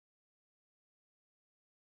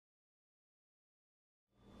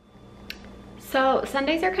So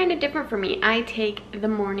Sundays are kind of different for me. I take the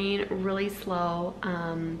morning really slow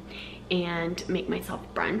and make myself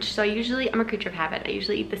brunch. So I'm a creature of habit. I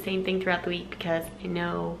usually eat the same thing throughout the week because I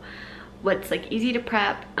know what's like easy to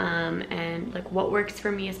prep and like what works for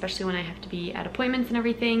me, especially when I have to be at appointments and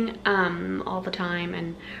everything all the time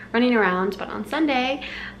and running around. But on Sunday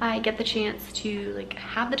I get the chance to like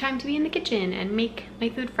have the time to be in the kitchen and make my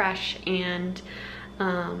food fresh and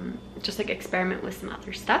just like experiment with some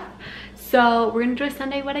other stuff. So we're gonna do a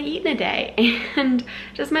Sunday what I eat in a day, and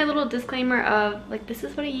just my little disclaimer of like, this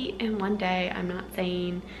is what I eat in one day. I'm not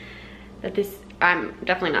saying that I'm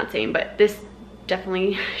definitely not saying, but this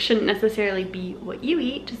definitely shouldn't necessarily be what you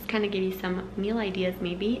eat. Just kind of give you some meal ideas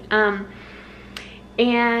maybe.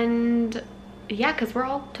 And yeah, because we're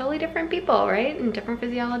all totally different people, right? And different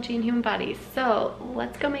physiology and human bodies. So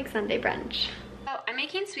let's go make Sunday brunch. So I'm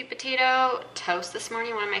making sweet potato toast this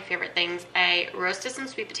morning, one of my favorite things. I roasted some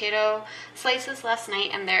sweet potato slices last night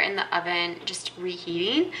and they're in the oven just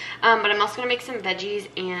reheating. But I'm also gonna make some veggies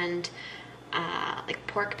and like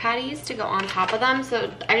pork patties to go on top of them.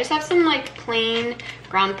 So I just have some like plain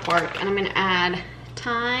ground pork and I'm gonna add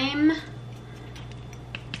thyme.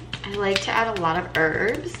 I like to add a lot of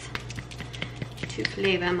herbs to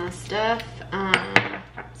flavor my stuff.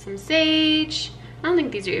 Some sage. I don't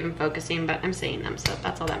think these are even focusing, but I'm saying them, so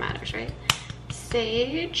that's all that matters, right?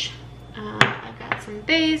 Sage. I've got some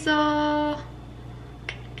basil.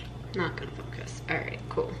 Not gonna focus. All right,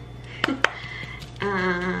 cool.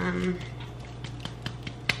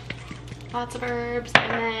 Lots of herbs,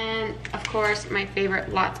 and then of course my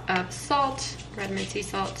favorite, lots of salt. Red mint sea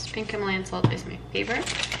salt, pink Himalayan salt is my favorite.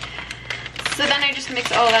 So then I just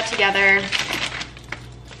mix all of that together.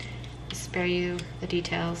 Spare you the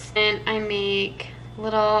details. And I make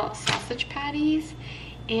little sausage patties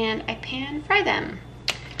and I pan fry them.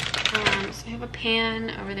 So I have a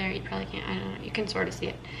pan over there. You probably can't, I don't know, you can sort of see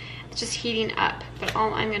it. It's just heating up, but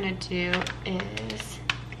all I'm gonna do is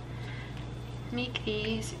make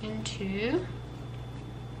these into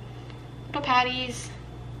little patties.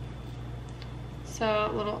 So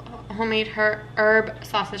little homemade herb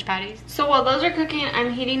sausage patties. So while those are cooking,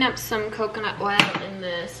 I'm heating up some coconut oil in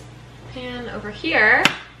this pan over here,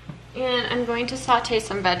 and I'm going to saute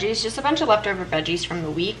some veggies, just a bunch of leftover veggies from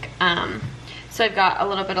the week. So I've got a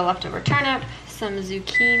little bit of leftover turnip, some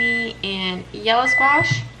zucchini, and yellow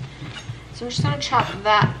squash. So I'm just gonna chop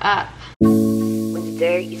that up. When the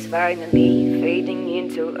day is finally fading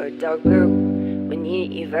into a dark blue, when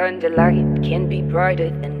even the light can be brighter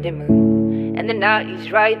than the moon, and the night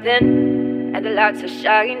is right then, and the lights are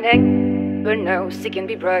shining, but no, it can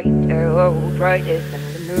be brighter, oh, brighter than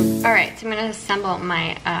the moon. All right, so I'm gonna assemble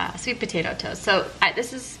my sweet potato toast. So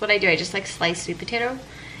this is what I do. I just like slice sweet potato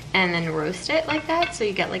and then roast it like that, so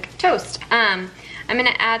you get like toast. I'm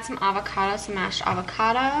gonna add some avocado, some mashed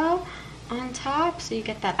avocado on top, so you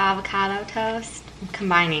get that avocado toast. I'm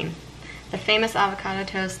combining the famous avocado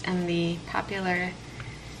toast and the popular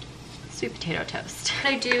sweet potato toast.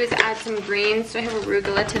 What I do is add some greens. So I have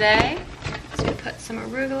arugula today, so I put some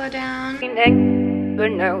arugula down.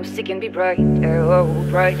 But no, it can be brighter, oh,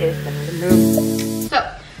 brighter than the moon. So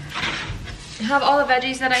I have all the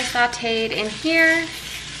veggies that I sauteed in here.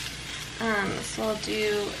 So I'll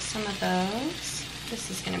do some of those. This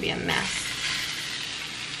is gonna be a mess.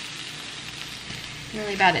 I'm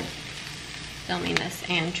really bad at filming this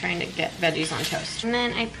and trying to get veggies on toast. And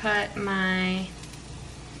then I put my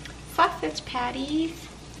sausage patties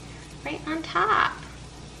right on top.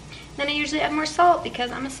 Then I usually add more salt because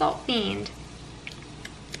I'm a salt fiend.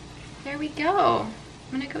 There we go.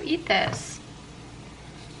 I'm gonna go eat this.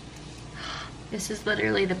 This is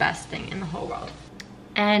literally the best thing in the whole world.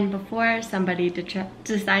 And before somebody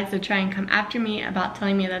decides to try and come after me about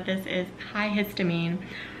telling me that this is high histamine,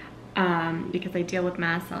 because I deal with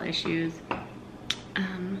mast cell issues,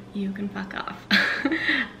 you can fuck off.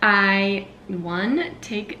 I, 1,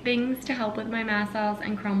 take things to help with my mast cells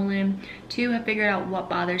and cromolyn. 2, have figured out what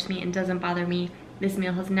bothers me and doesn't bother me. This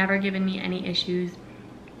meal has never given me any issues.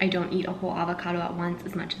 I don't eat a whole avocado at once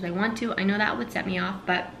as much as I want to. I know that would set me off,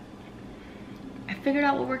 but I figured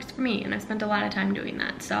out what works for me, and I've spent a lot of time doing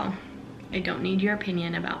that, so I don't need your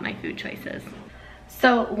opinion about my food choices.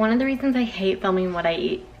 So one of the reasons I hate filming what I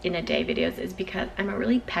eat in a day videos is because I'm a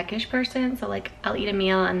really peckish person. So like I'll eat a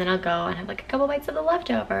meal and then I'll go and have like a couple bites of the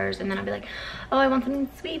leftovers, and then I'll be like, oh, I want something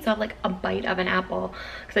sweet, so I'll have like a bite of an apple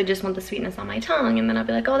because I just want the sweetness on my tongue, and then I'll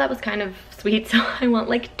be like, oh, that was kind of sweet, so I want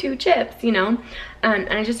like 2 chips, you know. And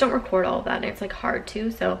I just don't record all of that, and it's like hard to,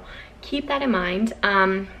 so keep that in mind.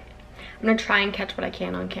 I'm gonna try and catch what I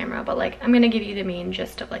can on camera, but like I'm gonna give you the main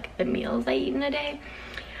gist of like the meals I eat in a day.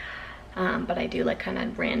 But I do like kind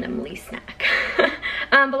of randomly snack.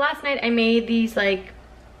 But last night I made these, like,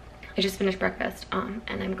 I just finished breakfast, and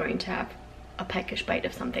I'm going to have a peckish bite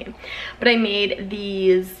of something. But I made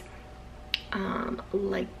these,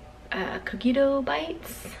 like, cookie dough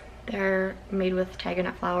bites. They're made with tiger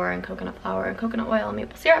nut flour and coconut oil and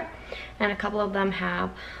maple syrup. And a couple of them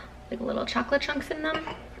have, like, little chocolate chunks in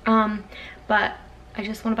them. But I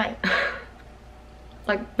just want to bite.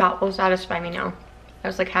 Like, that will satisfy me now. I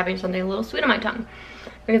was like having something a little sweet on my tongue.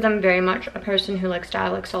 Because I'm very much a person who likes to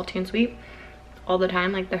have, like, salty and sweet all the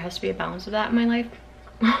time. Like, there has to be a balance of that in my life.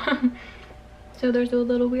 So there's a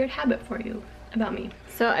little weird habit for you about me.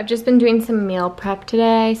 So I've just been doing some meal prep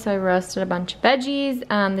today. So I roasted a bunch of veggies.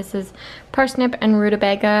 This is parsnip and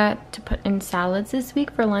rutabaga to put in salads this week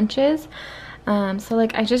for lunches. So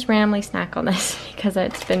like I just randomly snack on this because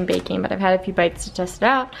it's been baking, but I've had a few bites to test it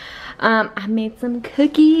out. I made some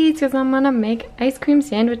cookies because I'm gonna make ice cream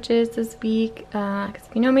sandwiches this week. Because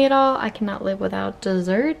if you know me at all, I cannot live without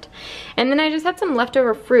dessert. And then I just had some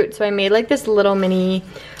leftover fruit. So I made like this little mini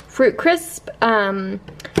fruit crisp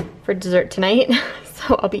for dessert tonight.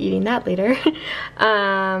 So I'll be eating that later.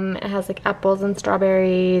 It has like apples and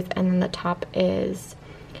strawberries, and then the top is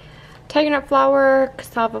tiger nut flour,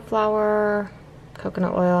 cassava flour,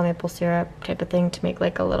 coconut oil, maple syrup type of thing to make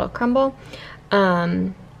like a little crumble.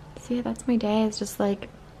 So yeah, that's my day. It's just like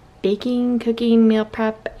baking, cooking, meal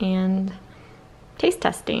prep, and taste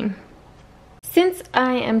testing. Since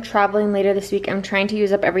I am traveling later this week, I'm trying to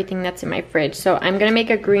use up everything that's in my fridge. So I'm gonna make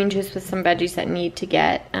a green juice with some veggies that need to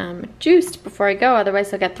get juiced before I go,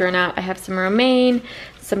 otherwise they'll get thrown out. I have some romaine,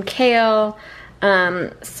 some kale,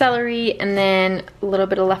 celery, and then a little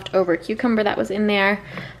bit of leftover cucumber that was in there.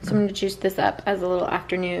 So I'm gonna juice this up as a little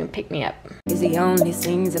afternoon pick-me-up. Is the only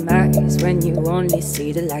things that matters when you only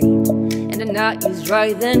see the light, and the night is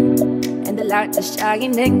right then, and the lights are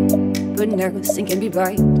shining. But nothing can be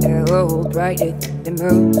brighter, oh, brighter than the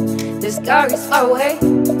moon. The sky is far away,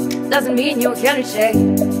 doesn't mean you can't shake.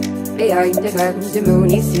 Behind the curtain, the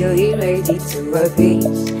moon is still ready to appear,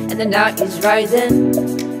 and the night is rising,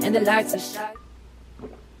 and the lights are shining.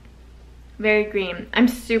 Very green. I'm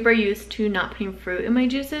super used to not putting fruit in my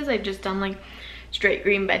juices. I've just done like straight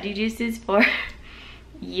green veggie juices for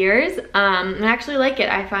years. I actually like it.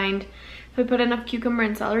 I find if I put enough cucumber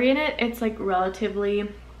and celery in it, it's like relatively,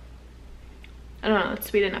 I don't know, it's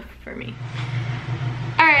sweet enough for me.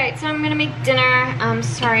 Alright, so I'm gonna make dinner.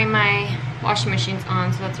 Sorry, my washing machine's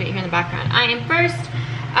on, so that's what you hear in the background. I'm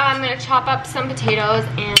gonna chop up some potatoes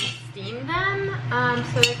and steam them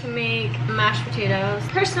so I can make mashed potatoes.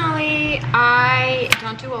 Personally, I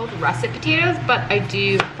don't do well with russet potatoes, but I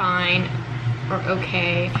do fine or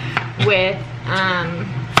okay with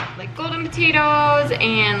like golden potatoes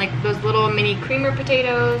and like those little mini creamer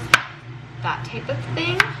potatoes, that type of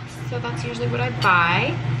thing. So that's usually what I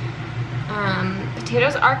buy.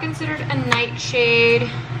 Potatoes are considered a nightshade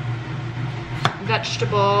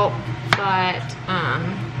vegetable, but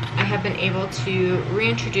I have been able to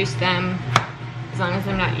reintroduce them as long as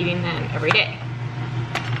I'm not eating them every day,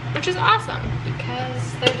 which is awesome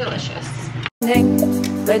because they're delicious.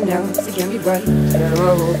 But now it can be bright,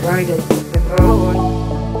 oh, brighter than the moon,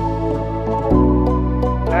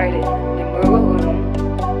 brighter than the moon.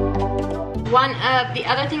 One of the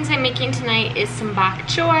other things I'm making tonight is some bok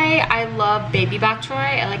choy. I love baby bok choy.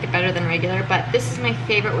 I like it better than regular, but this is my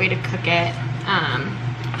favorite way to cook it.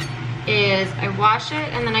 Is I wash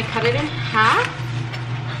it and then I cut it in half,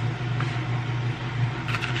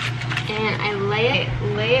 and I lay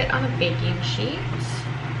it on a baking sheet,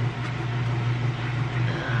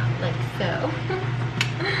 like so,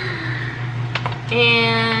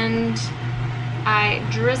 and I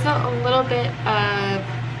drizzle a little bit of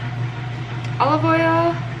olive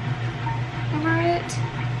oil over it.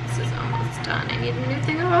 This is almost done. I need a new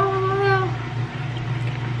thing of olive oil.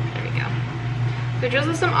 Okay, there we go. So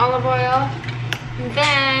drizzle some olive oil, and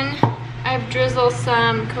then I've drizzled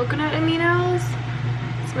some coconut aminos.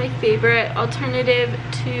 It's my favorite alternative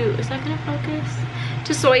to, is that gonna focus?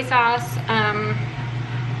 To soy sauce,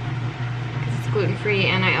 because it's gluten-free,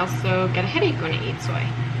 and I also get a headache when I eat soy.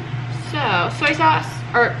 So soy sauce,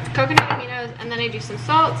 or coconut aminos, and then I do some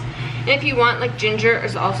salt. And if you want like ginger,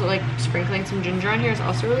 there's also like sprinkling some ginger on here is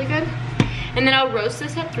also really good. And then I'll roast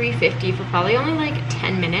this at 350 for probably only like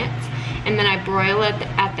 10 minutes. And then I broil it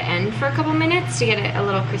at the end for a couple minutes to get it a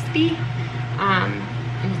little crispy.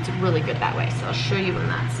 And it's really good that way, so I'll show you when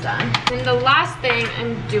that's done. And the last thing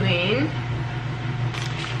I'm doing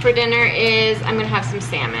for dinner is I'm gonna have some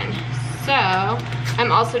salmon. So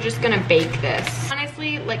I'm also just gonna bake this. Honestly,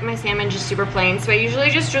 honestly like my salmon just super plain, so I usually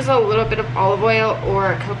just drizzle a little bit of olive oil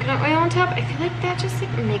or coconut oil on top. I feel like that just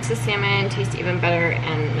like makes the salmon taste even better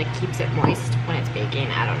and like keeps it moist when it's baking.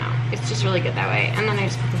 I don't know, it's just really good that way. And then I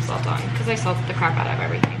just put some salt on because I salted the crap out of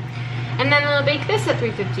everything. And then I'll bake this at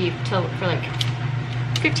 350 for like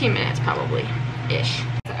 15 minutes probably ish.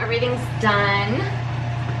 So everything's done.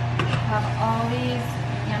 I have all these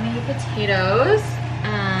yummy potatoes,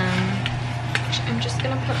 which I'm just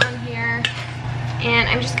gonna put on here. And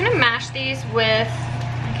I'm just gonna mash these with,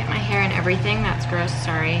 I get my hair and everything, that's gross,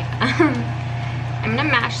 sorry. I'm gonna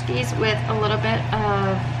mash these with a little bit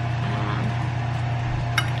of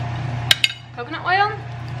coconut oil.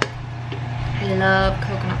 I love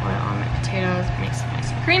coconut oil on my potatoes, it makes it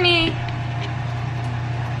nice and creamy.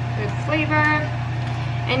 Good flavor.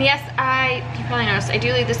 And yes, you probably noticed, I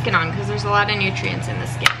do leave the skin on because there's a lot of nutrients in the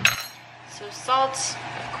skin. So salt,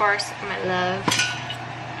 of course, my love,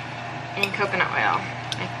 and coconut oil,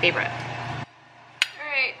 my favorite.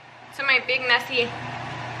 Alright, so my big messy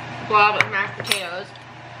blob of mashed potatoes.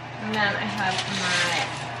 And then I have my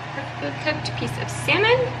perfectly cooked piece of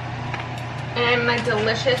salmon and my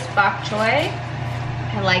delicious bok choy.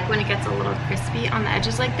 I like when it gets a little crispy on the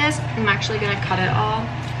edges like this. I'm actually gonna cut it all.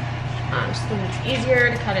 Just think it's easier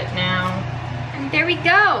to cut it now. And there we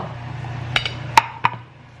go.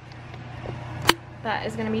 That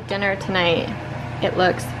is gonna be dinner tonight. It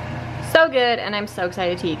looks so good and I'm so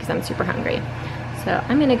excited to eat because I'm super hungry. So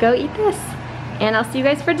I'm gonna go eat this and I'll see you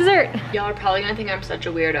guys for dessert. Y'all are probably gonna think I'm such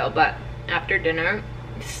a weirdo, but after dinner,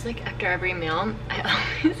 this is like after every meal, I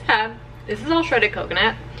always have, this is all shredded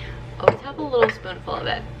coconut. Always have a little spoonful of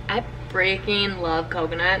it. I freaking love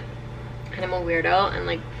coconut and I'm a weirdo and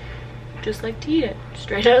like just like to eat it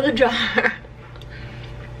straight out of the jar.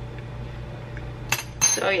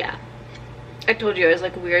 So yeah, I told you I was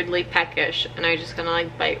like weirdly peckish and I just gonna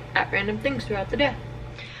like bite at random things throughout the day.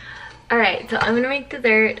 Alright, so I'm gonna make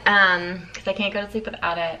dessert because I can't go to sleep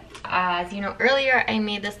without it. As you know, earlier I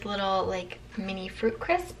made this little like mini fruit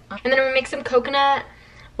crisp, and then I'm gonna make some coconut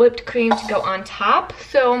whipped cream to go on top.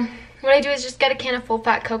 So what I do is just get a can of full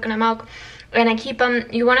fat coconut milk and I keep them,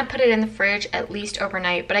 you want to put it in the fridge at least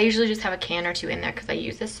overnight, but I usually just have a can or two in there because I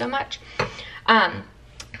use this so much.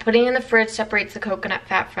 Putting it in the fridge separates the coconut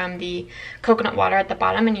fat from the coconut water at the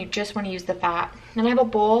bottom, and you just want to use the fat. Then I have a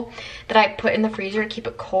bowl that I put in the freezer to keep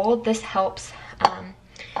it cold. This helps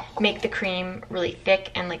make the cream really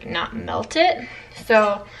thick and like not melt it.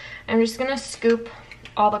 So I'm just gonna scoop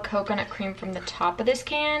all the coconut cream from the top of this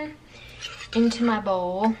can into my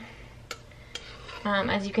bowl.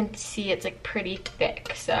 As you can see, it's like pretty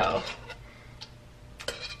thick, so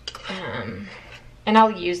and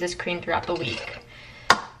I'll use this cream throughout the week.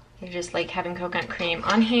 You're just like having coconut cream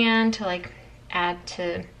on hand to like add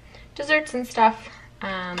to desserts and stuff.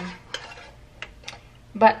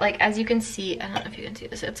 But like as you can see, I don't know if you can see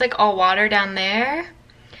this, it's like all water down there.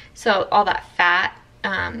 So all that fat,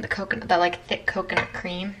 the coconut, that like thick coconut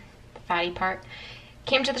cream, the fatty part,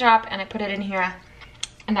 came to the top and I put it in here,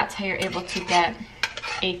 and that's how you're able to get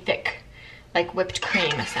a thick like whipped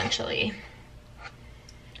cream essentially.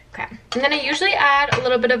 Okay, and then I usually add a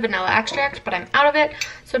little bit of vanilla extract, but I'm out of it,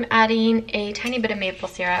 so I'm adding a tiny bit of maple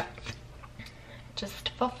syrup just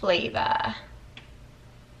for flavor.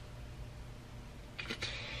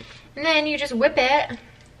 And then you just whip it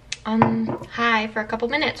on high for a couple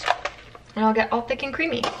minutes and it'll get all thick and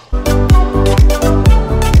creamy.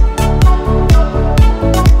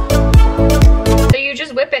 So you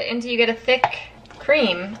just whip it until you get a thick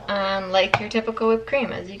cream, like your typical whipped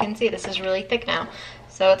cream. As you can see, this is really thick now.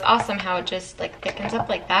 So it's awesome how it just like thickens up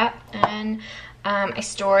like that. And I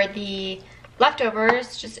store the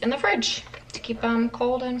leftovers just in the fridge to keep them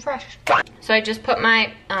cold and fresh. So I just put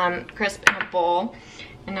my crisp in a bowl,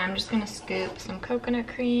 and I'm just gonna scoop some coconut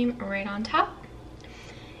cream right on top.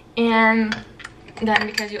 And then,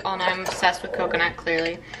 because you all know I'm obsessed with coconut,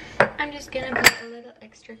 clearly, I'm just gonna put a little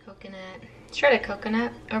extra coconut, shredded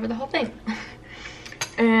coconut, over the whole thing.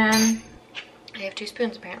 And I have 2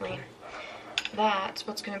 spoons apparently. That's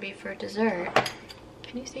what's gonna be for dessert.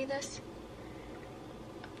 Can you see this?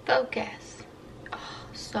 Focus. Oh,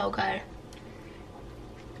 so good.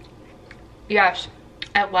 Yes,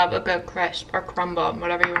 I love a good crisp or crumble,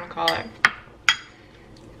 whatever you want to call it.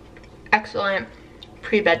 Excellent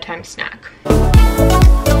pre-bedtime snack.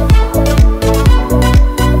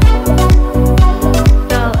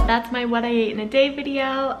 That's my what I ate in a day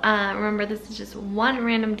video. Remember, this is just one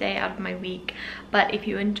random day out of my week, but if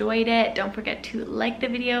you enjoyed it, don't forget to like the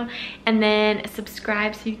video and then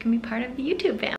subscribe so you can be part of the YouTube family.